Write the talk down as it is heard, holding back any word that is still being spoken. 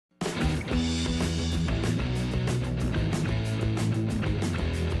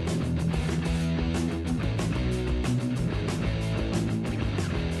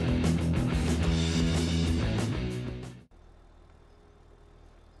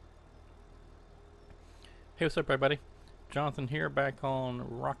Hey, what's up, everybody? Jonathan here, back on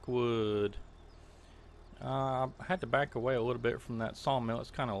Rockwood. I had to back away a little bit from that sawmill.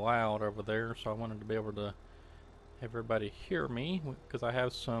 It's kind of loud over there, so I wanted to be able to have everybody hear me because I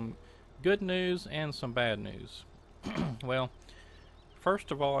have some good news and some bad news. Well,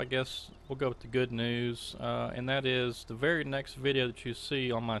 first of all, I guess we'll go with the good news, and that is the very next video that you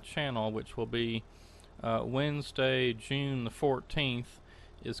see on my channel, which will be Wednesday, June the 14th,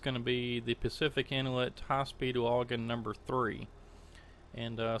 is going to be the Pacific Inlet High-Speed Login number 3.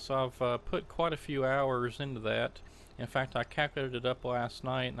 And so I've put quite a few hours into that. In fact, I calculated it up last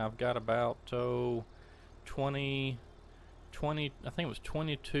night, and I've got about 20, I think it was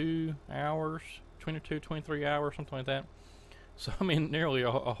 22 hours, 22, 23 hours, something like that. So I mean, nearly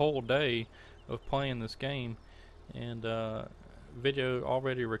a whole day of playing this game, and video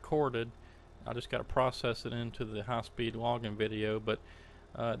already recorded. I just got to process it into the high-speed login video. But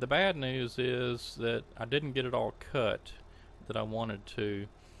the bad news is that I didn't get it all cut that I wanted to.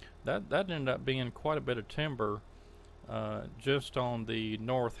 That ended up being quite a bit of timber just on the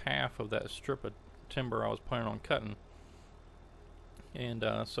north half of that strip of timber I was planning on cutting. And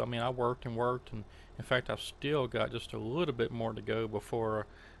so I mean, I worked and worked, and in fact I've still got just a little bit more to go before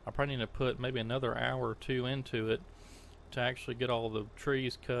I probably need to put maybe another hour or two into it to actually get all the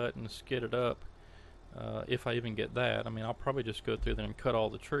trees cut and skid it up, if I even get that. I mean, I'll probably just go through there and cut all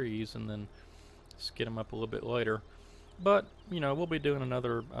the trees and then skid them up a little bit later. But you know, we'll be doing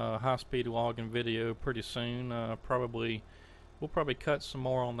another high-speed logging video pretty soon. We'll probably cut some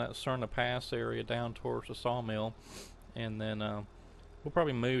more on that Cerna Pass area down towards the sawmill, and then we'll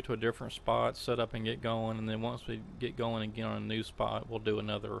probably move to a different spot, set up and get going. And then once we get going again on a new spot, we'll do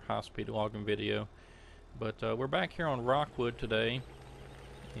another high-speed logging video. But we're back here on Rockwood today,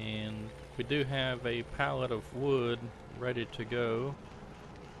 and we do have a pallet of wood ready to go.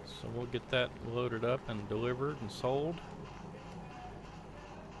 So we'll get that loaded up and delivered and sold.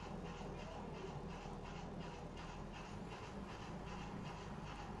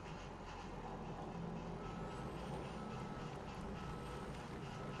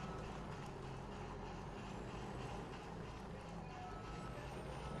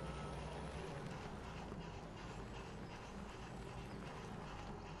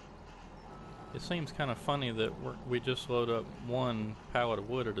 It seems kind of funny that we just load up one pallet of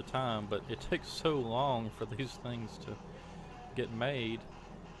wood at a time, but it takes so long for these things to get made.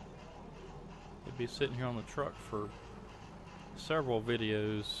 It'd be sitting here on the truck for several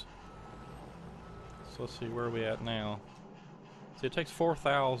videos. So let's see, where are we at now? See, it takes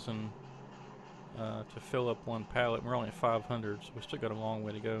 4,000 to fill up one pallet. We're only at 500, so we still got a long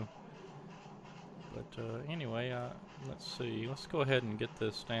way to go. But anyway, let's see. Let's go ahead and get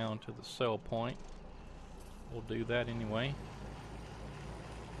this down to the sell point. We'll do that anyway.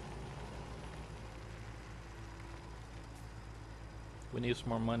 We need some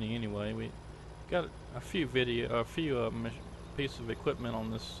more money anyway. We got a few pieces of equipment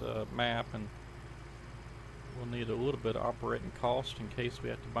on this map, and we'll need a little bit of operating cost in case we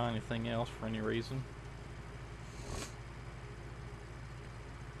have to buy anything else for any reason.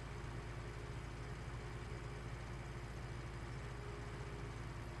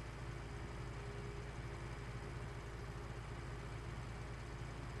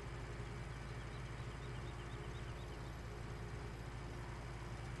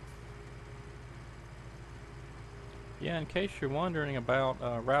 Yeah, in case you're wondering about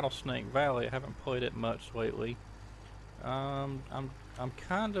Rattlesnake Valley, I haven't played it much lately. I'm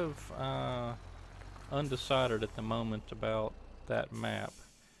kind of undecided at the moment about that map,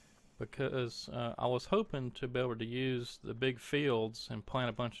 because I was hoping to be able to use the big fields and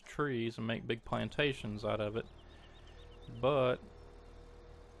plant a bunch of trees and make big plantations out of it, but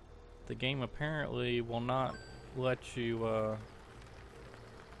the game apparently will not let you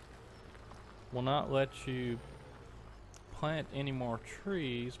plant any more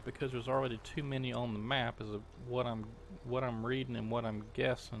trees because there's already too many on the map, is what I'm reading and what I'm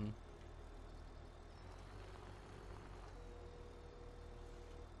guessing.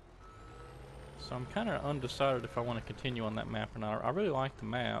 So I'm kind of undecided if I want to continue on that map or not. I really like the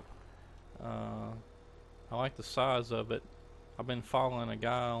map. I like the size of it. I've been following a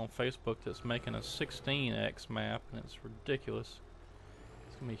guy on Facebook that's making a 16x map, and it's ridiculous.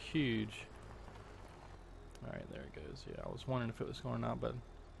 It's gonna be huge. Alright, there it goes. Yeah, I was wondering if it was going or not, but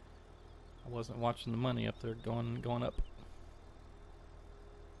I wasn't watching the money up there going up.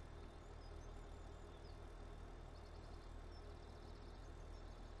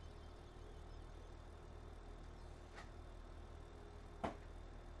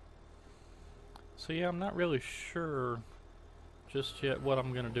 So yeah, I'm not really sure just yet what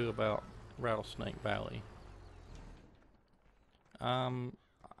I'm going to do about Rattlesnake Valley.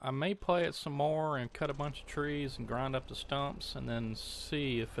 I may play it some more and cut a bunch of trees and grind up the stumps and then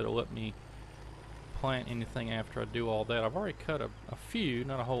see if it'll let me plant anything after I do all that. I've already cut a few,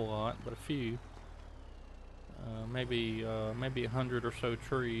 not a whole lot, but a few. Maybe 100 or so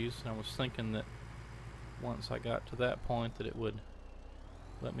trees, and I was thinking that once I got to that point that it would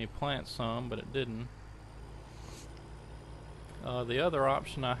let me plant some, but it didn't. The other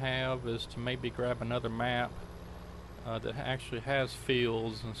option I have is to maybe grab another map that actually has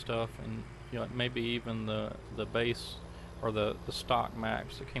fields and stuff, and you know, maybe even the base or the stock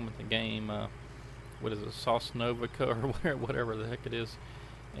maps that came with the game. What is it, Sosnovica or whatever the heck it is,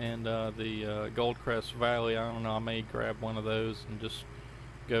 and the Goldcrest Valley. I don't know. I may grab one of those and just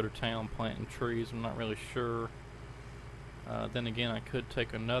go to town planting trees. I'm not really sure. Then again, I could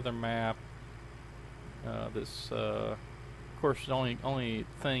take another map. Of course, the only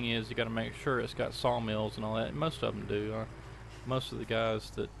thing is you got to make sure it's got sawmills and all that. Most of them do. Most of the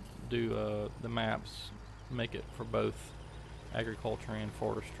guys that do the maps make it for both agriculture and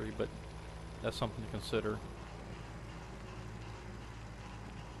forestry, but that's something to consider.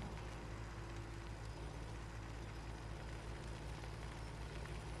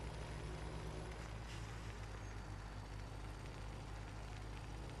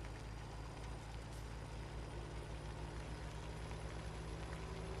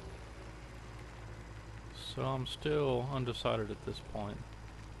 So I'm still undecided at this point.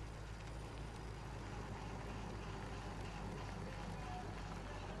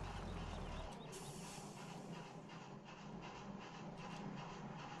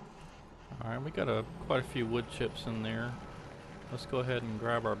 Alright, we got quite a few wood chips in there. Let's go ahead and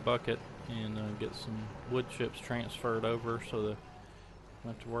grab our bucket and get some wood chips transferred over so that we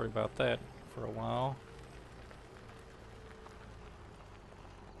don't have to worry about that for a while.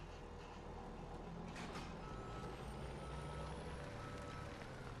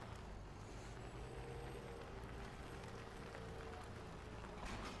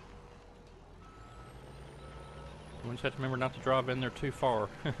 We just have to remember not to drive in there too far.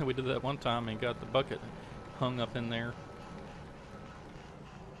 We did that one time and got the bucket hung up in there.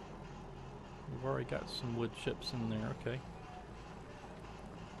 We've already got some wood chips in there, okay.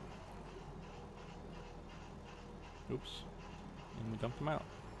 Oops. And we dumped them out.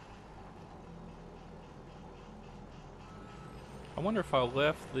 I wonder if I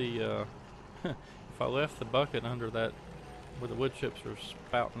left the if I left the bucket under that where the wood chips are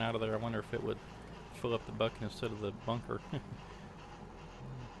spouting out of there, I wonder if it would fill up the bucket instead of the bunker.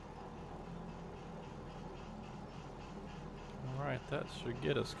 Alright, that should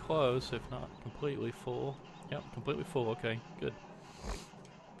get us close, if not completely full. Yep, completely full, okay, good.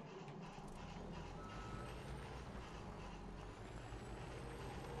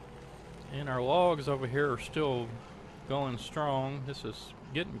 And our logs over here are still going strong. This is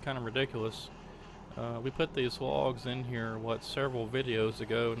getting kind of ridiculous. We put these logs in here, several videos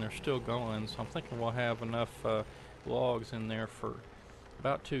ago, and they're still going, so I'm thinking we'll have enough logs in there for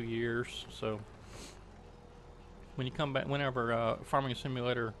about 2 years. So when you come back, whenever Farming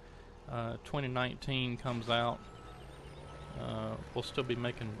Simulator 2019 comes out, we'll still be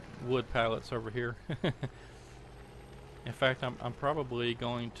making wood pallets over here. In fact, I'm probably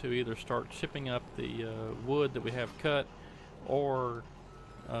going to either start chipping up the wood that we have cut, or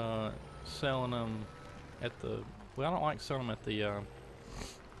selling them at the, well, I don't like selling them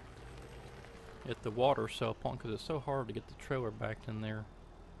at the water sell point because it's so hard to get the trailer backed in there.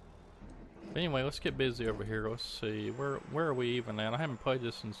 But anyway, let's get busy over here. Let's see, where are we even at? I haven't played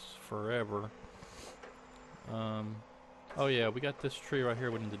this since forever. Oh yeah, we got this tree right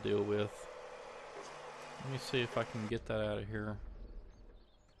here we need to deal with. Let me see if I can get that out of here.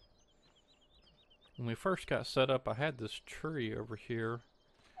 When we first got set up, I had this tree over here,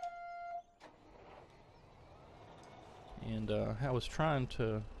 and I was trying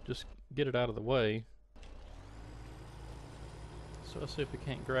to just get it out of the way. So let's see if we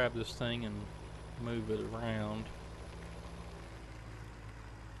can't grab this thing and move it around.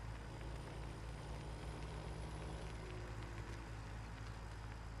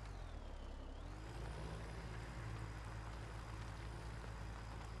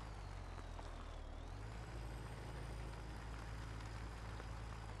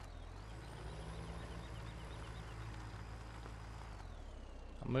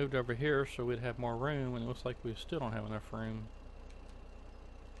 I moved over here so we'd have more room, and it looks like we still don't have enough room.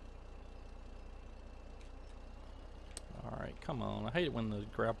 Alright, come on. I hate it when the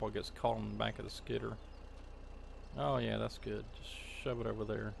grapple gets caught on the back of the skidder. Oh yeah, that's good. Just shove it over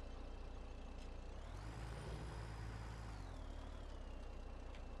there.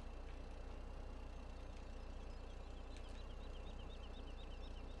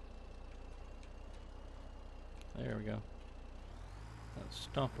 we go. That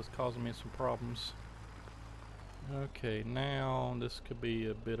stump was causing me some problems. Okay, now this could be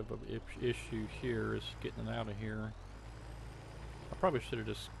a bit of an issue here, is getting it out of here. I probably should have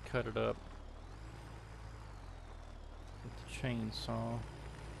just cut it up with the chainsaw.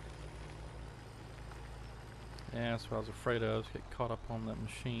 Yeah, that's what I was afraid of, get caught up on that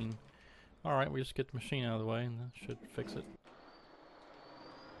machine. Alright, we just get the machine out of the way and that should fix it.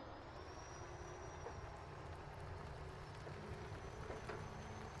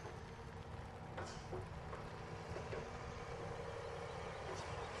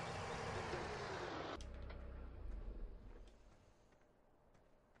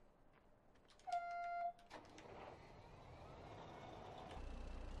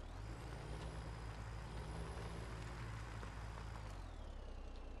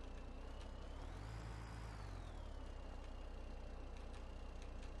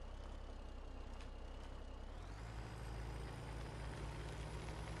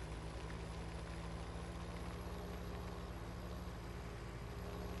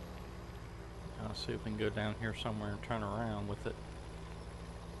 I'll see if we can go down here somewhere and turn around with it.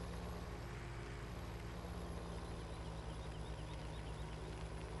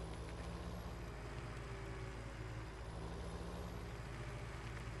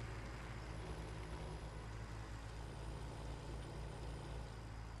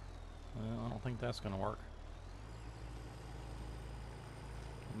 Well, I don't think that's going to work.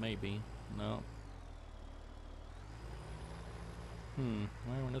 Maybe. No.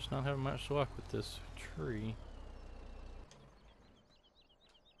 Well, we're just not having much luck with this tree.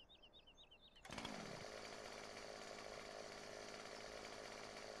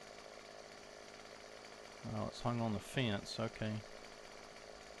 Oh, it's hung on the fence, okay.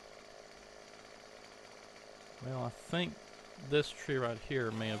 Well, I think this tree right here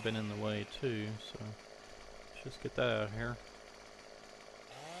may have been in the way too, so let's just get that out of here.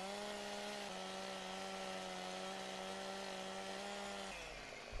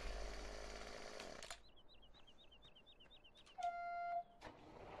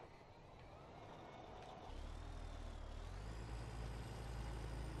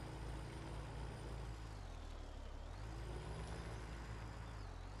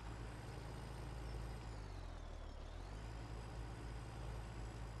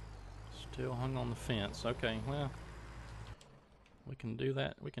 Still hung on the fence. Okay, well, we can do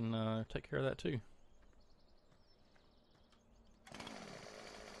that. We can take care of that too.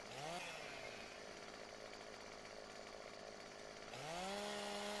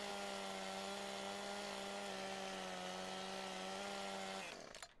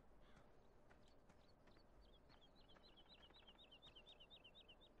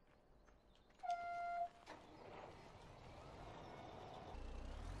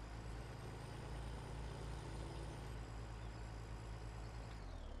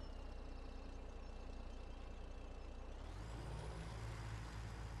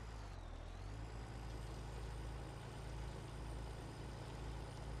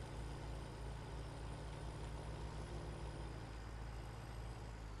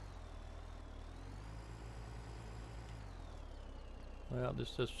 Well,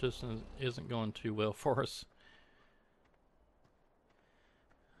 this just isn't going too well for us.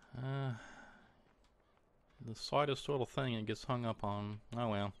 The slightest little thing it gets hung up on. Oh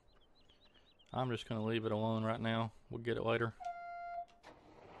well. I'm just going to leave it alone right now. We'll get it later.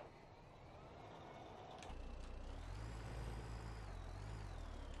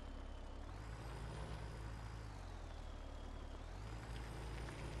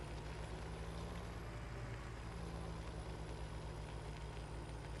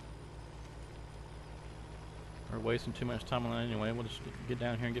 We're wasting too much time on that anyway. We'll just get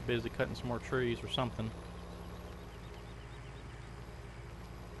down here and get busy cutting some more trees or something.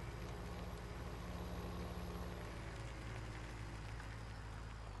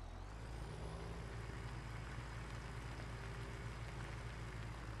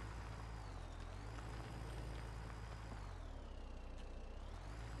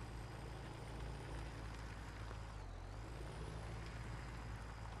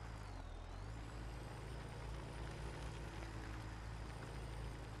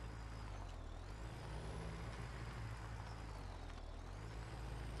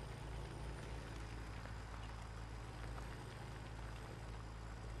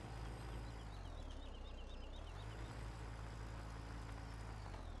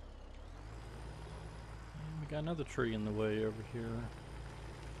 Got another tree in the way over here.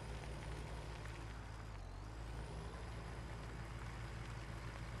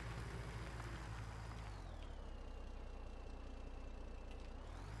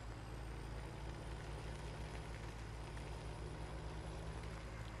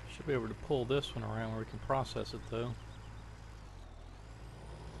 Should be able to pull this one around where we can process it though.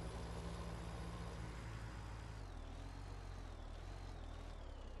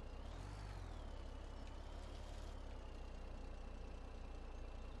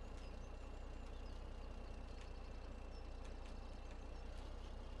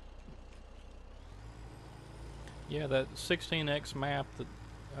 Yeah, that 16x map that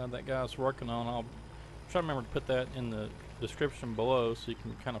that guy's working on, I'll try to remember to put that in the description below so you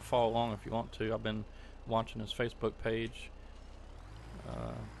can kind of follow along if you want to. I've been watching his Facebook page.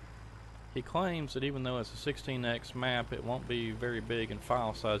 He claims that even though it's a 16x map, it won't be very big in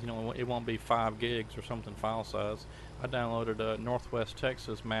file size. You know, it won't be 5 gigs or something file size. I downloaded a Northwest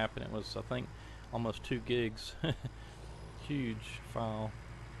Texas map and it was, I think, almost 2 gigs. Huge file.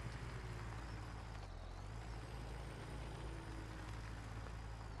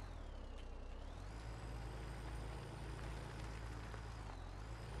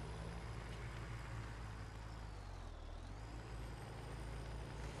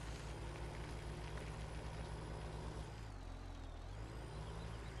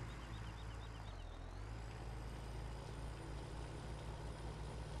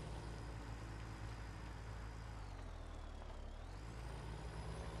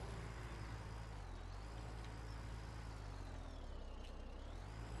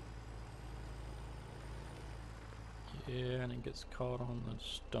 Yeah, and it gets caught on the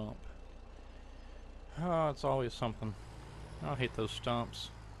stump. Oh, it's always something. I hate those stumps.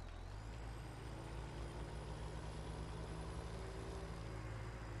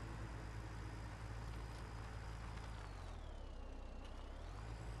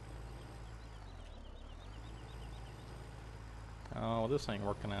 Oh, this ain't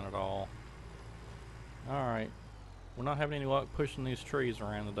working out at all. Alright. We're not having any luck pushing these trees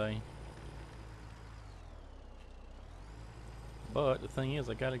around today. But the thing is,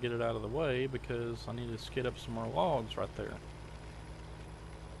 I gotta get it out of the way because I need to skid up some more logs right there.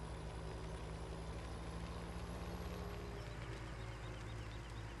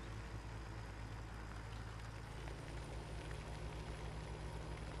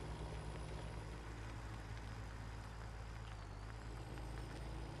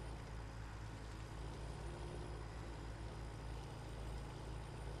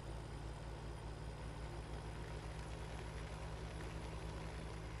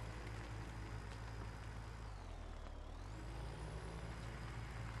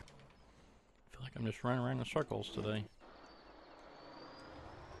 I'm just running around in circles today.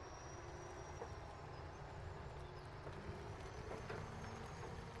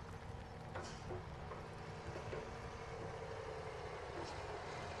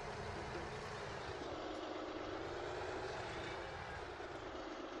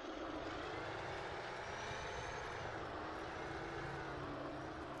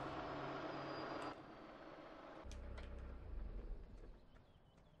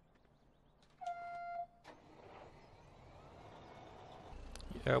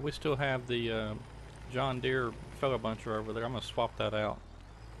 Yeah, we still have the John Deere fellow buncher over there. I'm going to swap that out.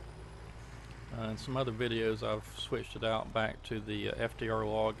 In some other videos I've switched it out back to the FDR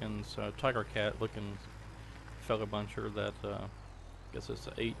Loggins Tiger Cat looking fellow buncher that I guess it's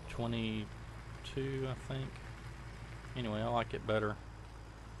the 822, I think. Anyway, I like it better.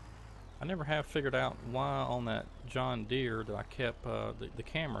 I never have figured out why on that John Deere that I kept the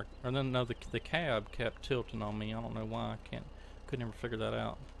camera, or no, the cab kept tilting on me. I don't know why. Could never figure that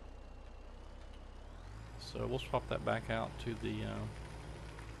out. So we'll swap that back out to the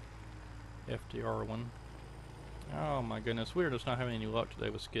FDR one. Oh my goodness, we're just not having any luck today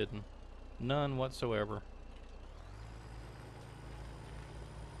with skidding. None whatsoever.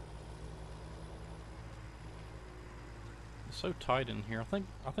 It's so tight in here. I think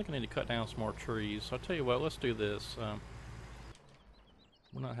I need to cut down some more trees. So I'll tell you what, let's do this.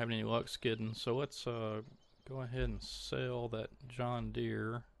 We're not having any luck skidding, so let's go ahead and sell that John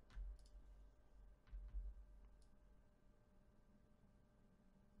Deere.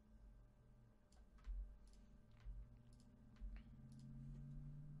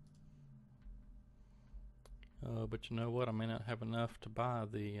 But you know what? I may not have enough to buy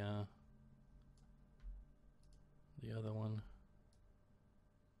the other one.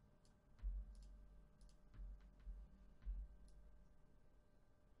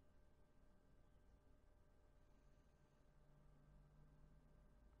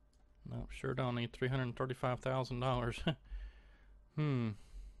 Nope, sure don't need $335,000.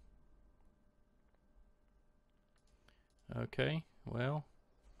 Okay, well,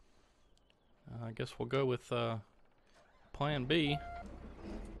 I guess we'll go with plan B,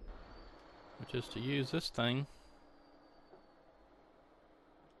 which is to use this thing.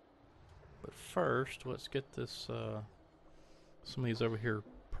 first, let's get this some of these over here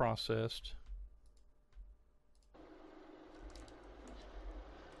processed.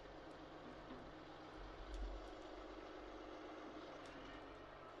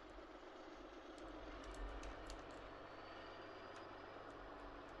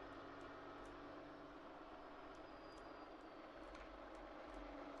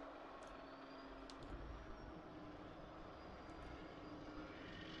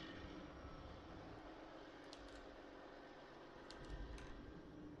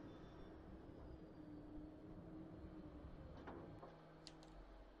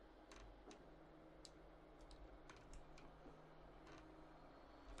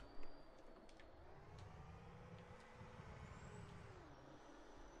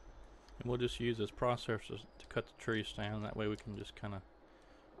 And we'll just use this processor to cut the trees down. That way we can just kind of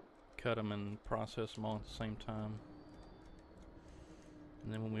cut them and process them all at the same time.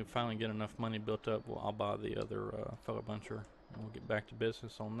 And then when we finally get enough money built up, I'll buy the other fellow buncher, and we'll get back to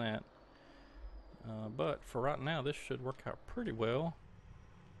business on that. But for right now, this should work out pretty well.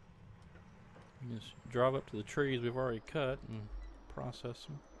 You just drive up to the trees we've already cut and process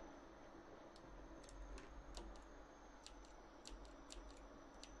them.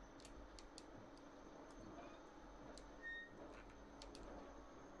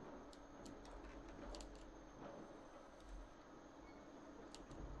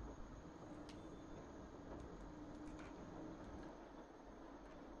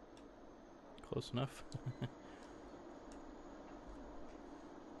 Close enough.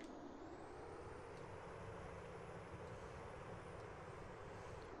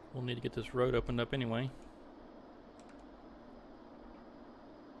 We'll need to get this road opened up anyway.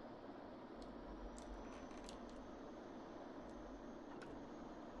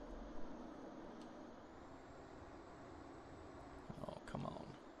 Oh, come on.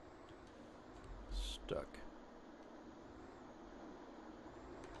 Stuck.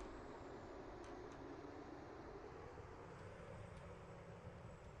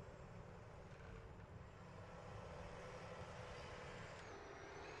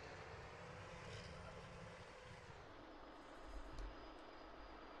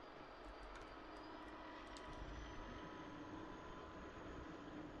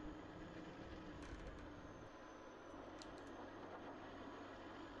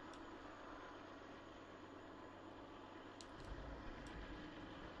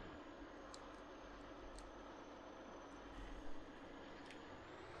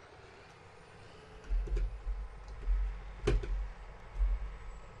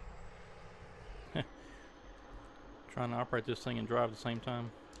 Trying to operate this thing and drive at the same time.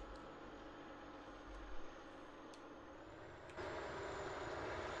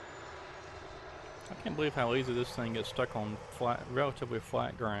 I can't believe how easy this thing gets stuck on flat, relatively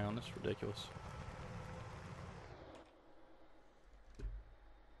flat ground. It's ridiculous.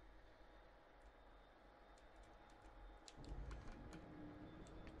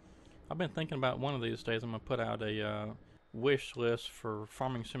 I've been thinking about one of these days I'm going to put out a wish list for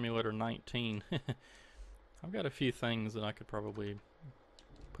Farming Simulator 19. I've got a few things that I could probably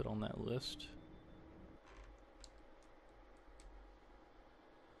put on that list.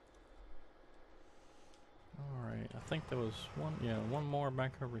 Alright, I think there was one more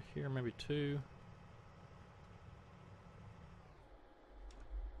back over here, maybe two.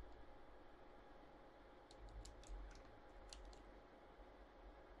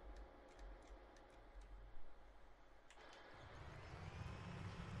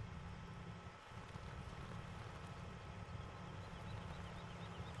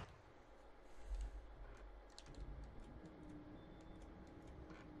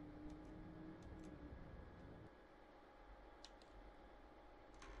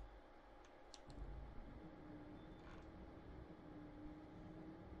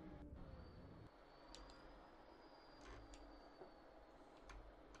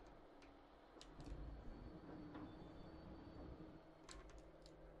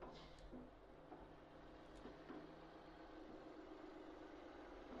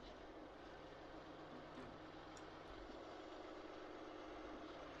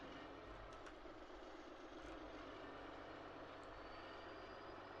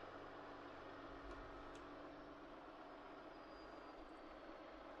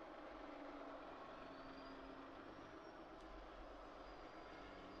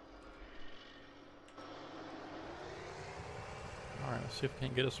 Alright, let's see if we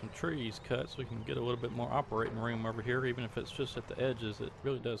can get us some trees cut so we can get a little bit more operating room over here, even if it's just at the edges. It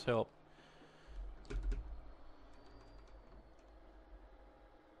really does help.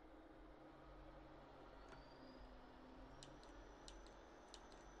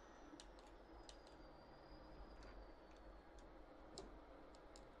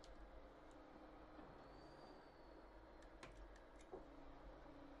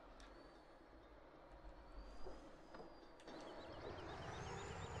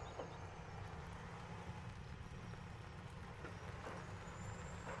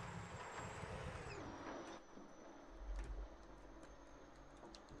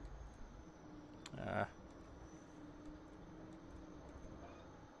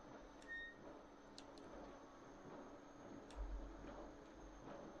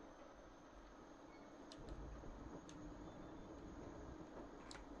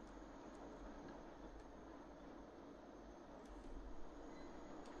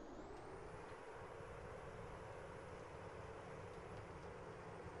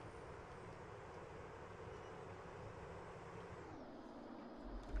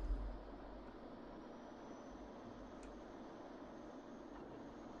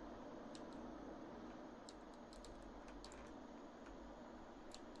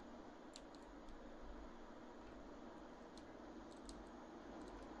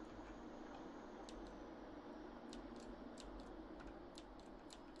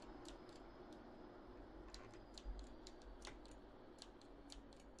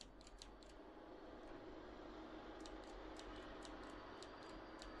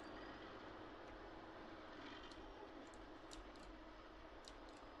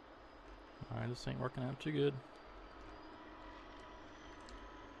 this ain't working out too good.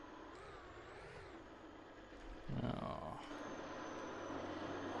 No.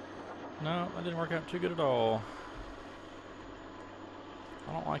 No, that didn't work out too good at all.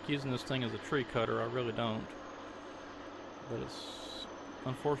 I don't like using this thing as a tree cutter, I really don't. But it's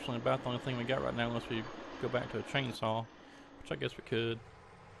unfortunately about the only thing we got right now unless we go back to a chainsaw, which I guess we could.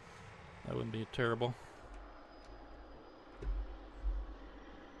 That wouldn't be terrible.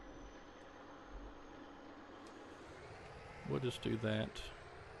 We'll just do that.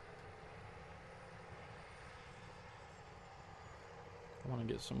 I want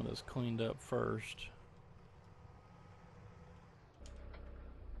to get some of this cleaned up first.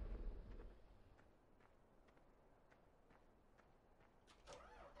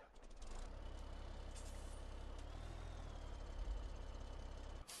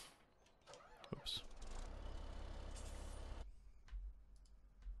 Oops.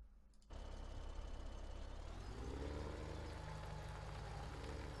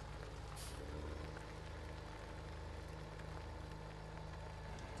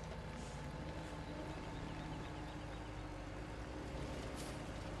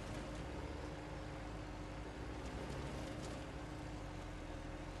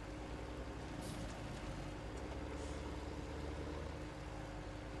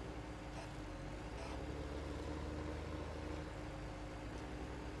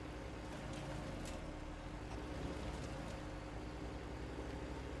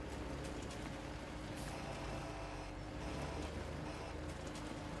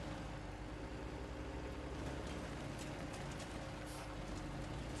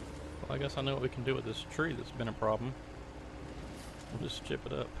 Well, I guess I know what we can do with this tree that's been a problem. We'll just chip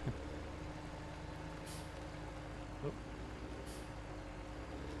it up. Oop.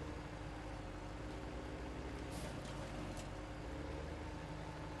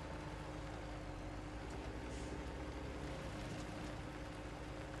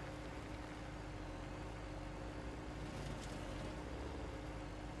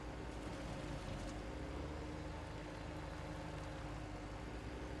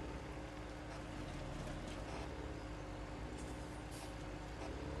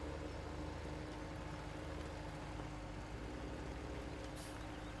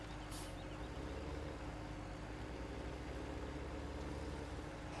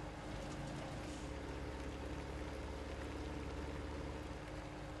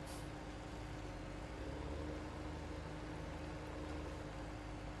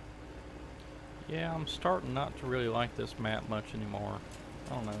 Yeah, I'm starting not to really like this map much anymore.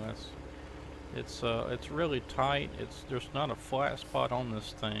 I don't know, it's really tight. There's not a flat spot on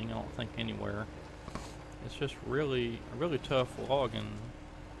this thing, I don't think anywhere. It's just really tough logging,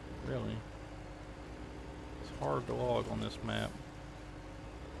 really. It's hard to log on this map.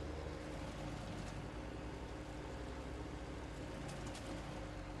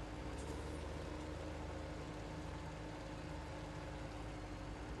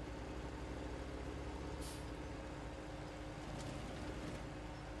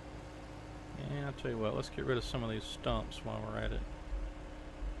 I'll tell you what, let's get rid of some of these stumps while we're at it.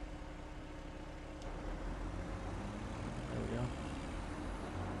 There we go.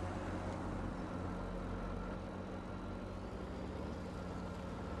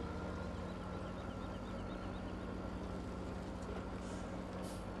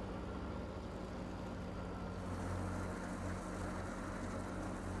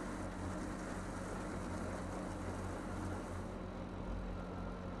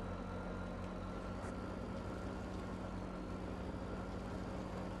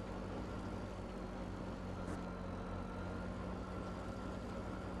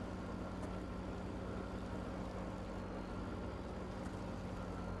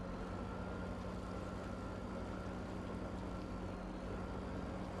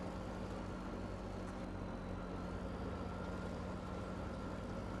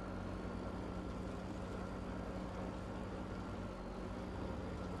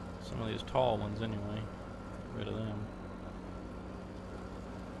 Some of these tall ones anyway. Get rid of them.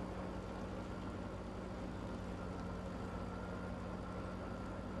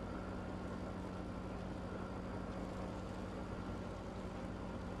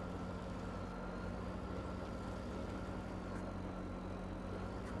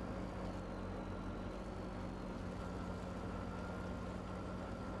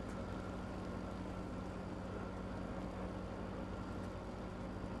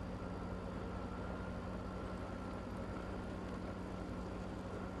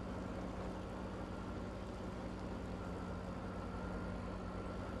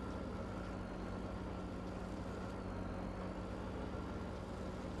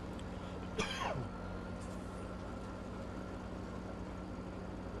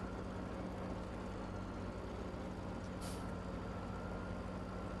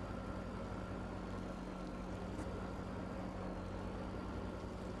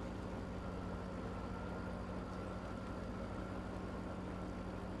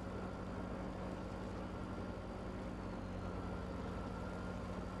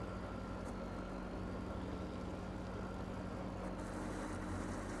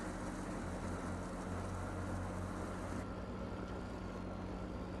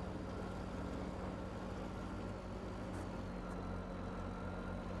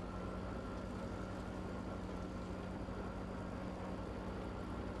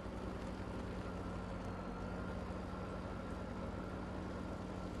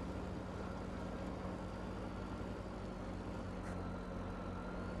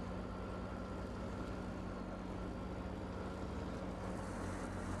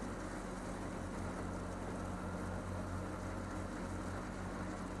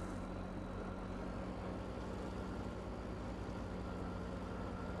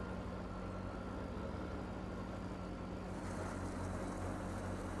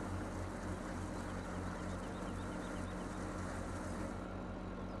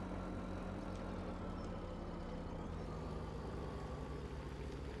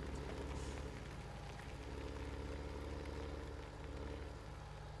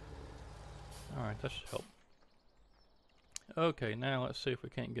 Alright, that should help. Okay, now let's see if we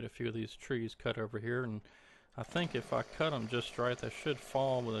can't get a few of these trees cut over here, and I think if I cut them just right, they should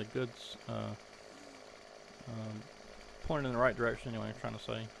fall with a good pointing in the right direction anyway, I'm trying to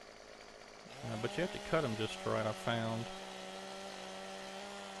say. But you have to cut them just right, I found.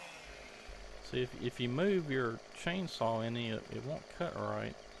 See, if you move your chainsaw any, it won't cut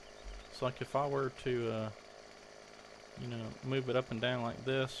right. It's like if I were to, you know, move it up and down like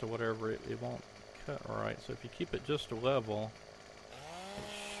this or whatever, it won't cut right. So if you keep it just level,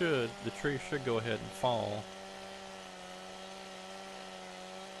 the tree should go ahead and fall.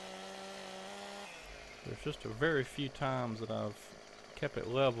 There's just a very few times that I've kept it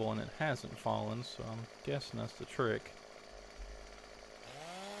level and it hasn't fallen, so I'm guessing that's the trick.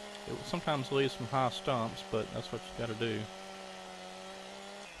 It will sometimes leave some high stumps, but that's what you gotta do.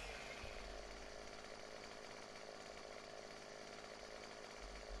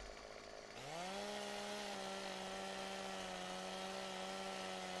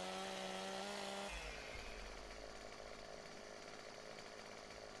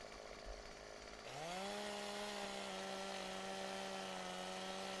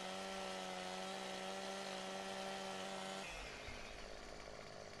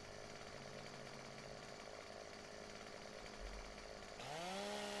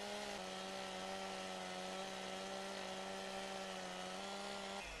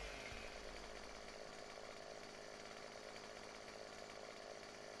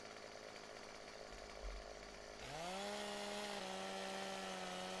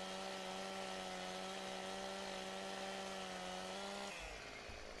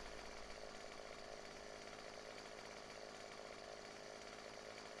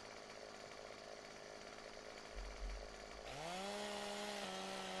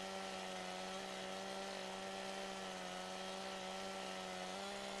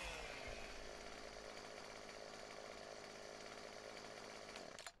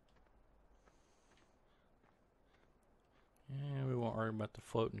 Yeah, we won't worry about the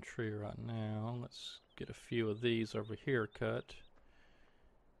floating tree right now. Let's get a few of these over here cut.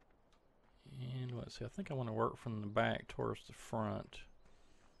 And let's see, I think I want to work from the back towards the front.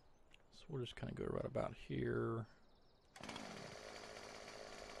 So we'll just kind of go right about here.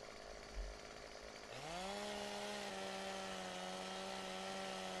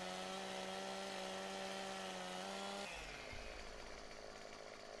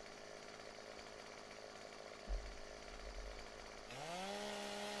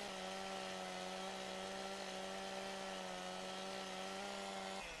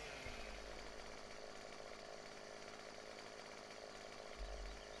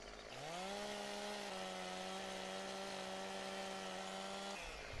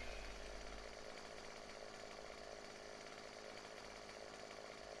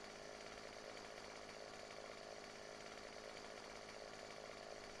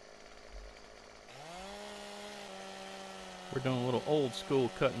 We're doing a little old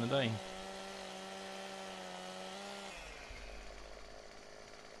school cutting today.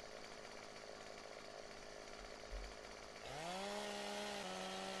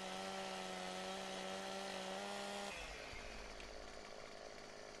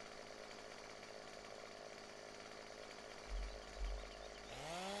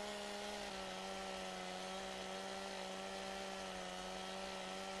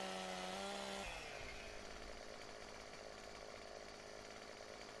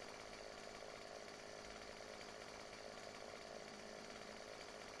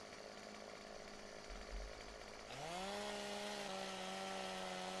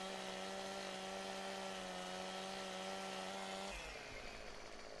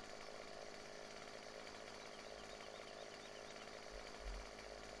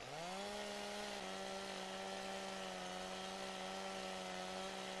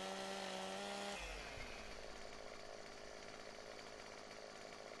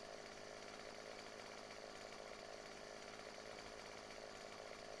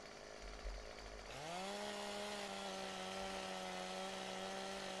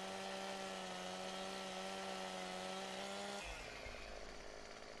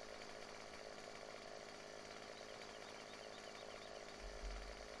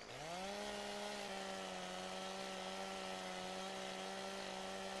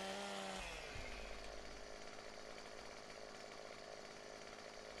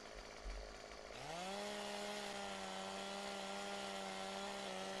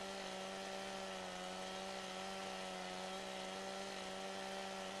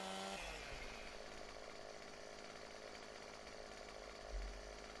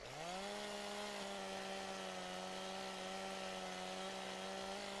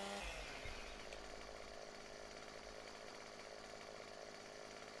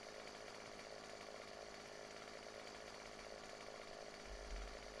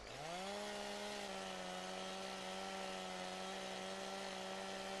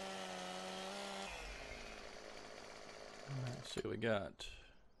 Let's see what we got.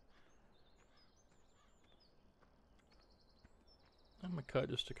 I'm gonna cut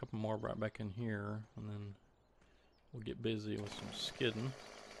just a couple more right back in here, and then we'll get busy with some skidding.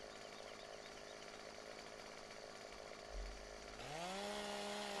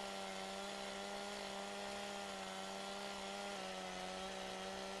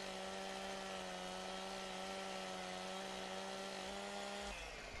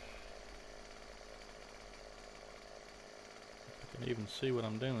 I can even see what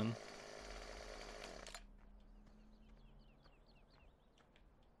I'm doing.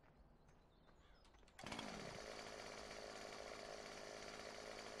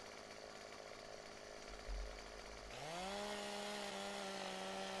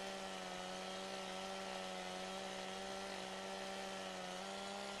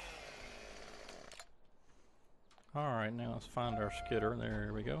 Alright, now let's find our skidder.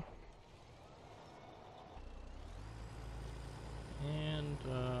 There we go. And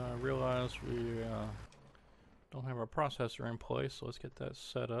I realize we don't have our processor in place, so let's get that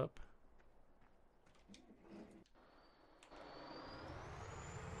set up.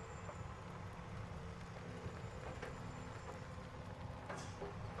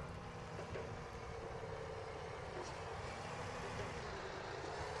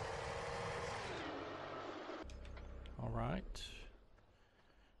 Alright,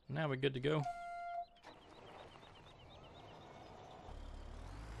 now we're good to go.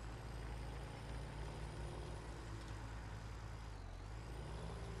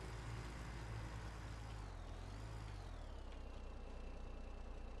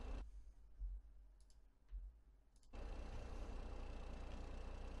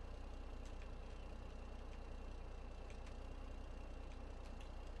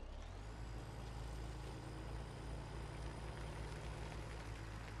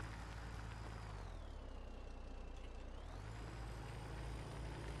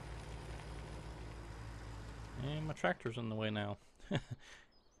 And my tractor's in the way now.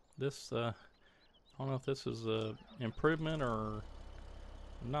 This, I don't know if this is a improvement or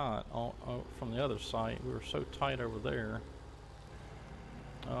not. From the other site, we were so tight over there.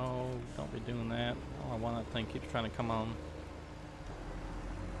 Oh, don't be doing that. I don't know why that thing keeps trying to come on.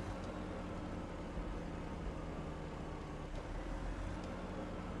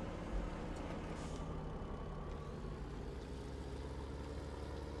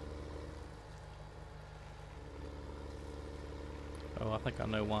 Oh, I think I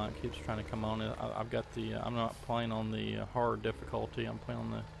know why it keeps trying to come on. I've got the, I'm not playing on the hard difficulty. I'm playing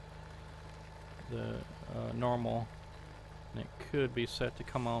on the normal. And it could be set to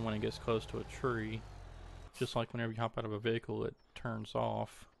come on when it gets close to a tree. Just like whenever you hop out of a vehicle, it turns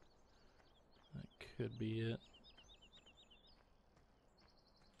off. That could be it.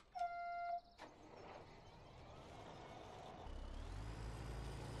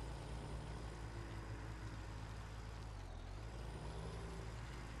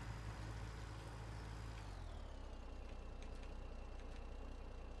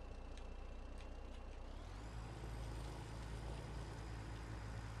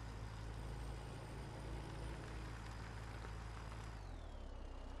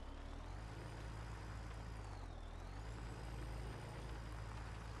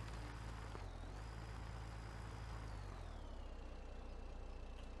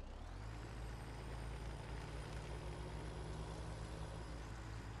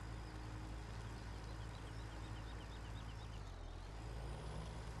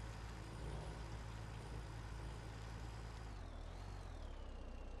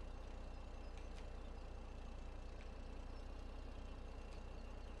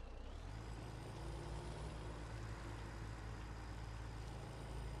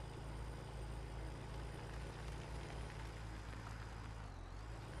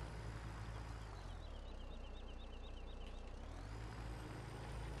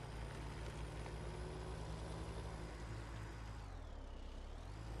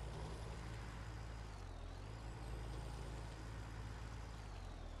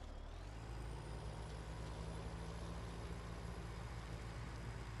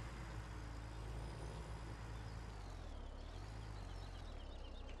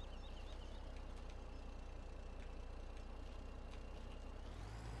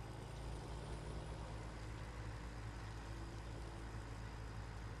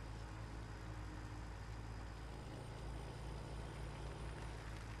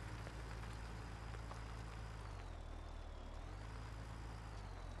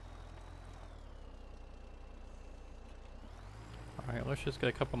 Alright, let's just get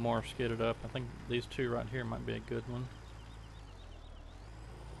a couple more skidded up. I think these two right here might be a good one.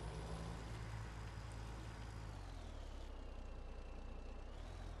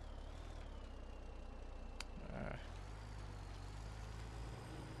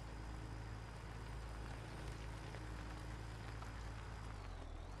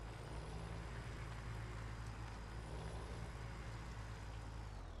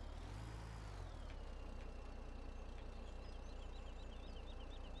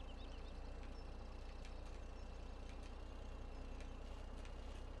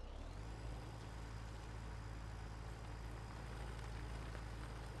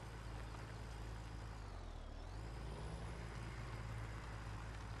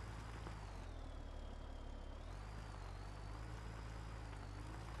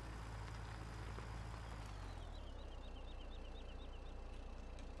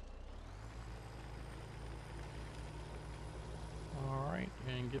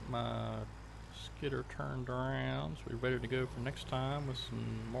 get my skidder turned around so we're ready to go for next time with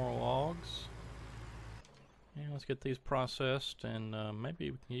some more logs. And let's get these processed, and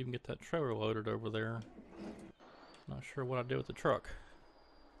maybe we can even get that trailer loaded over there. Not sure what I did with the truck.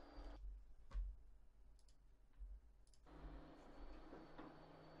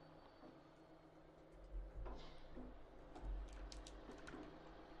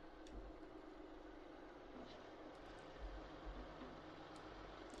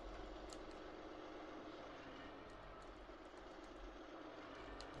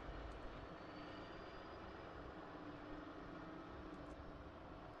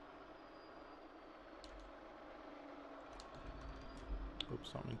 Oops,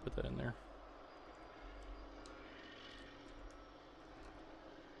 something, put that in there.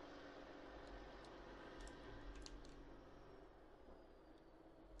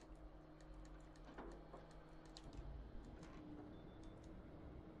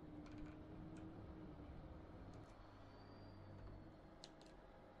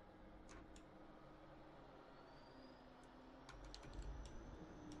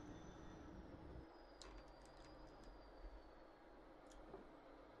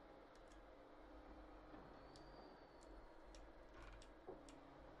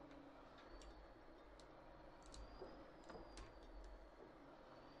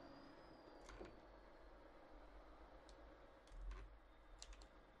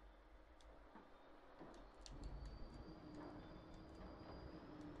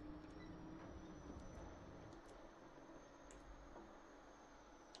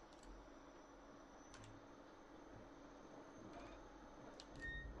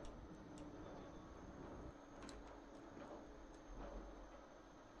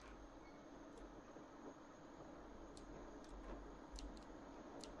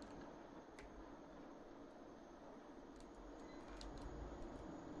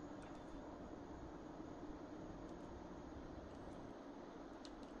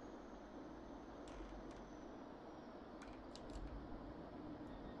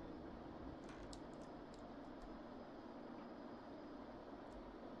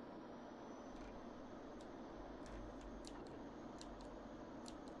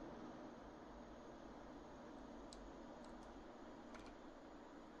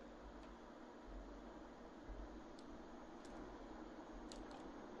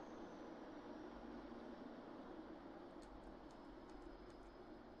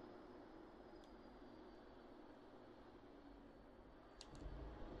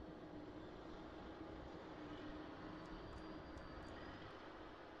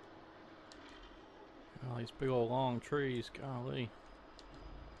 Oh, these big old long trees, golly.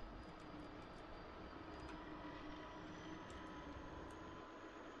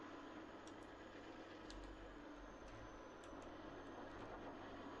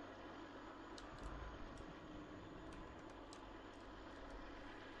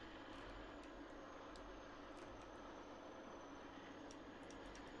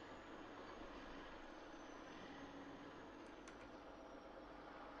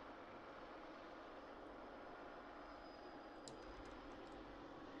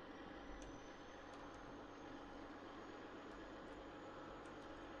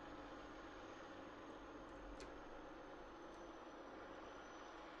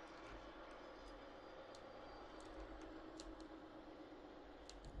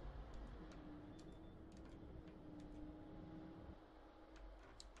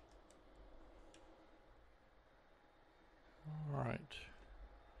 Alright.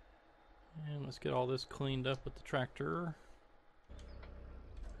 And let's get all this cleaned up with the tractor.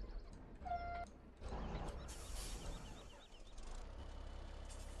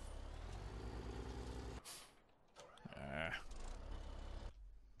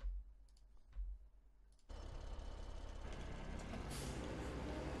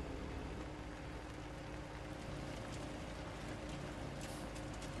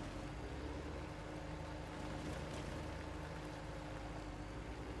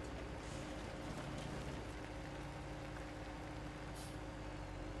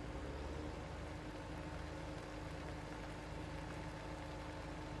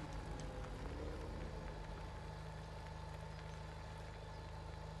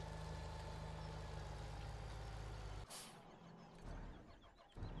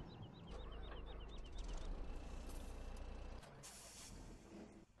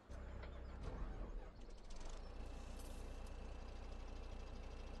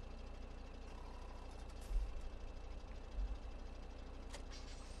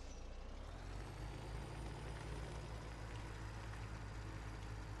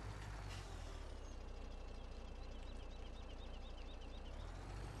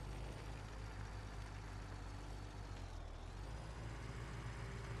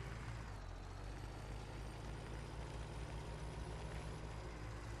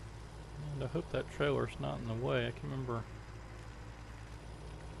 And I hope that trailer's not in the way. I can remember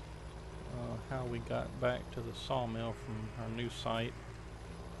how we got back to the sawmill from our new site.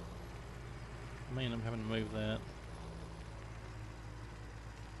 I may end up having to move that.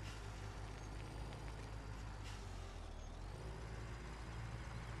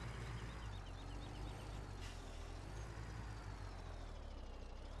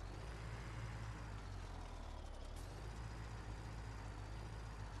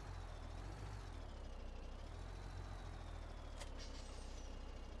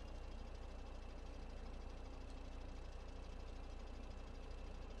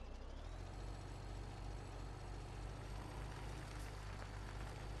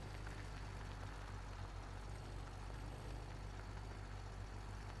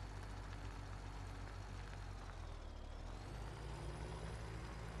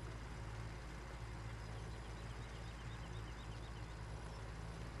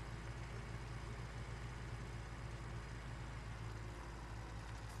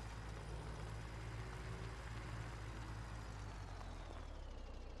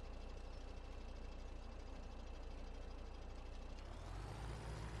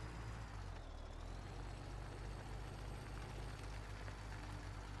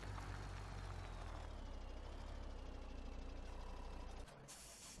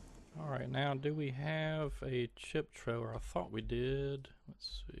 Alright, now do we have a chip trailer? I thought we did.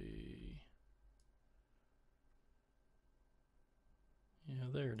 Let's see. Yeah,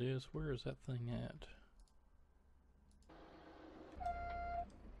 there it is. Where is that thing at?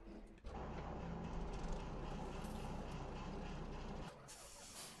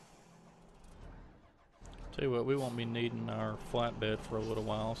 Tell you what, we won't be needing our flatbed for a little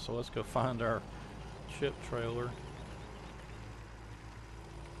while, so let's go find our chip trailer.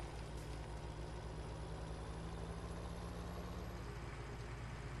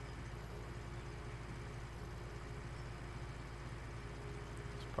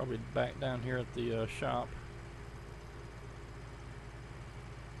 It's probably back down here at the shop.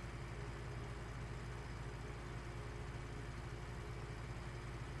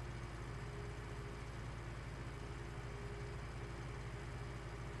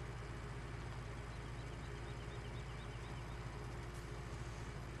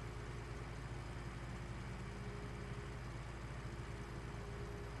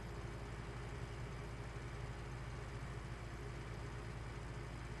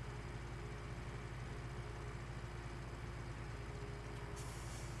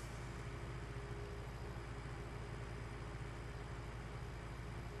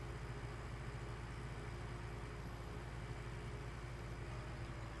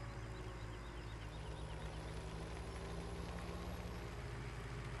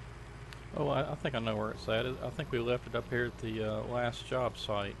 Oh, I think I know where it's at. I think we left it up here at the last job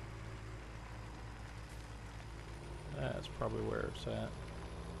site. That's probably where it's at.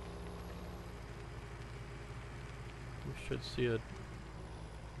 We should see a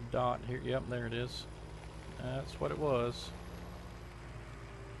dot here. Yep, there it is. That's what it was.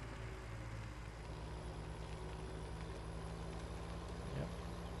 Yep.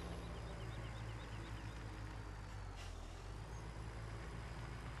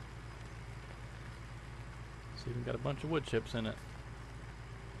 It's even got a bunch of wood chips in it.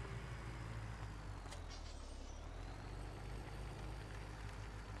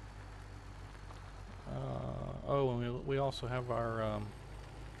 Oh, and we also have our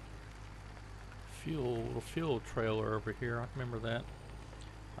fuel trailer over here. I remember that.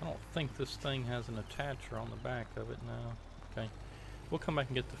 I don't think this thing has an attacher on the back of it now. Okay, we'll come back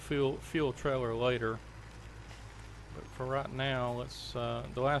and get the fuel trailer later. But for right now, let's. The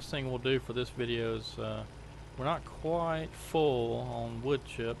last thing we'll do for this video is we're not quite full on wood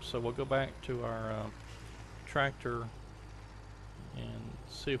chips, so we'll go back to our tractor and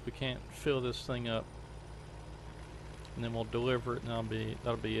see if we can't fill this thing up, and then we'll deliver it, and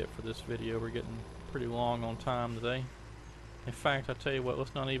that'll be it for this video. We're getting pretty long on time today. In fact, I tell you what,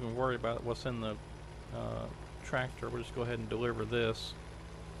 let's not even worry about what's in the tractor. We'll just go ahead and deliver this,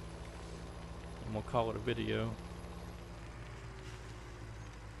 and we'll call it a video.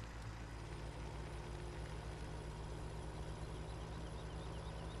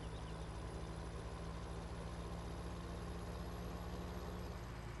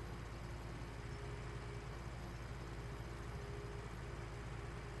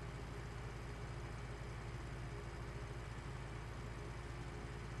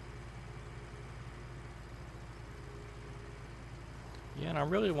 Yeah, and I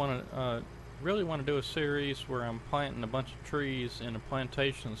really want to do a series where I'm planting a bunch of trees in a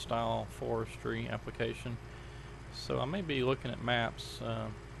plantation style forestry application. So I may be looking at maps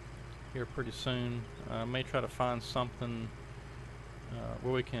here pretty soon. I may try to find something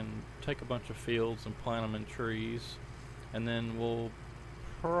where we can take a bunch of fields and plant them in trees, and then we'll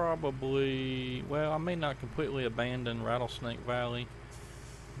probably, well, I may not completely abandon Rattlesnake Valley,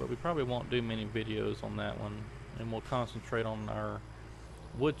 but we probably won't do many videos on that one, and we'll concentrate on our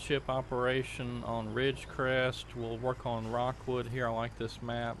wood chip operation on Ridgecrest. We'll work on Rockwood here. I like this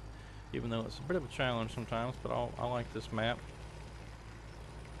map, even though it's a bit of a challenge sometimes, but I like this map.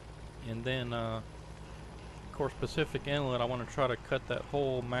 And then of course Pacific Inlet, I want to try to cut that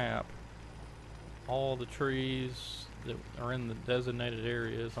whole map, all the trees that are in the designated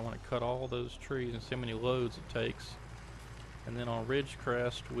areas. I want to cut all those trees and see how many loads it takes. And then on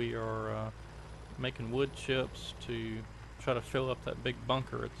Ridgecrest we are making wood chips to try to fill up that big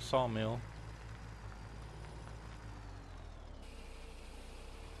bunker at the sawmill.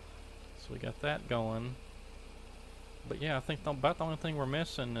 So we got that going. But yeah, I think about the only thing we're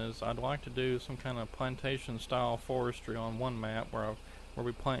missing is I'd like to do some kind of plantation style forestry on one map where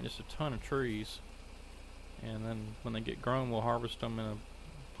we plant just a ton of trees, and then when they get grown we'll harvest them in a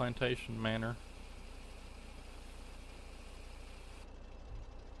plantation manner.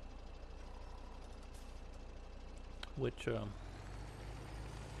 Which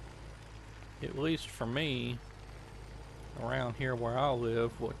at least for me around here where I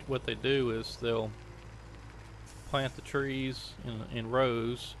live, what they do is they'll plant the trees in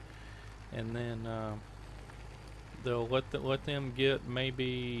rows, and then they'll let them get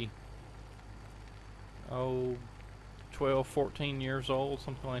maybe 12, 14 years old,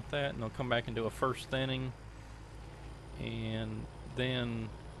 something like that, and they'll come back and do a first thinning, and then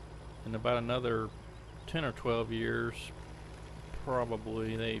in about another 10 or 12 years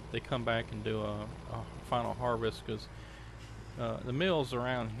probably they come back and do a final harvest, because the mills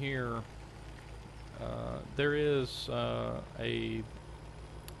around here, there is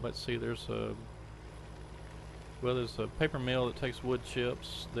let's see, there's a paper mill that takes wood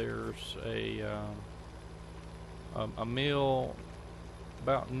chips. There's a mill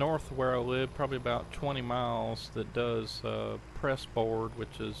about north of where I live, probably about 20 miles, that does press board,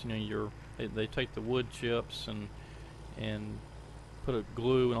 which is, they take the wood chips and put a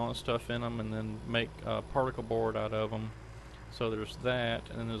glue and all that stuff in them, and then make particle board out of them. So there's that,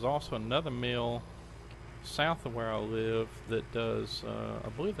 and then there's also another mill south of where I live that does, I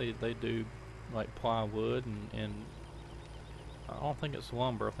believe they do like plywood, and I don't think it's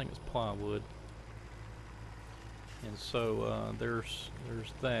lumber, I think it's plywood. And so there's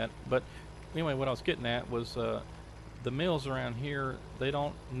that. But anyway, what I was getting at was the mills around here, they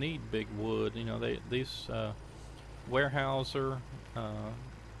don't need big wood. These Weyerhaeuser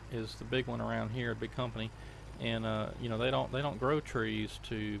is the big one around here, a big company, and they don't grow trees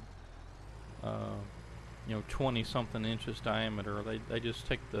to 20 something inches diameter. They just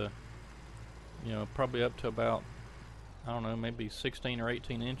take the probably up to about, I don't know, maybe 16 or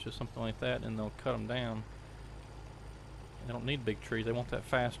 18 inches, something like that, and they'll cut them down. They don't need big trees. They want that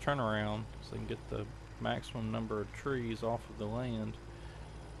fast turnaround so they can get the maximum number of trees off of the land.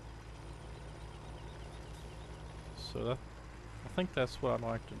 So I think that's what I'd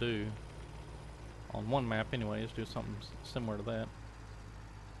like to do on one map anyway, is do something similar to that.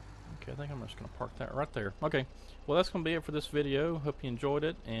 Okay, I think I'm just going to park that right there. Okay, well, that's going to be it for this video. Hope you enjoyed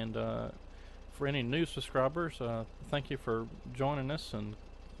it, and for any new subscribers, thank you for joining us and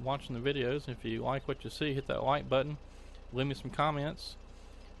watching the videos. If you like what you see, hit that like button, leave me some comments.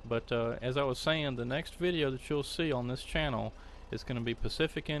 But as I was saying, the next video that you'll see on this channel is going to be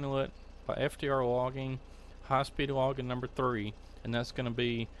Pacific Inlet by FDR Logging, High Speed Logging number 3, and that's going to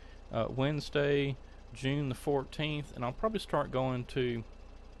be Wednesday, June the 14th, and I'll probably start going to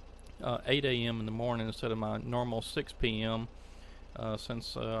 8 a.m. in the morning instead of my normal 6 p.m.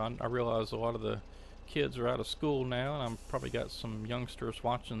 Since I realize a lot of the kids are out of school now, and I've probably got some youngsters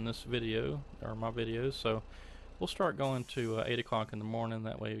watching this video, or my videos, so we'll start going to 8 o'clock in the morning.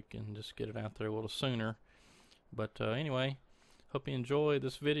 That way we can just get it out there a little sooner. But anyway, hope you enjoy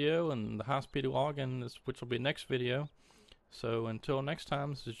this video and the high-speed logging, which will be next video. So until next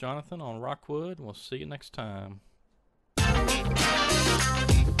time, this is Jonathan on Rockwood. We'll see you next time.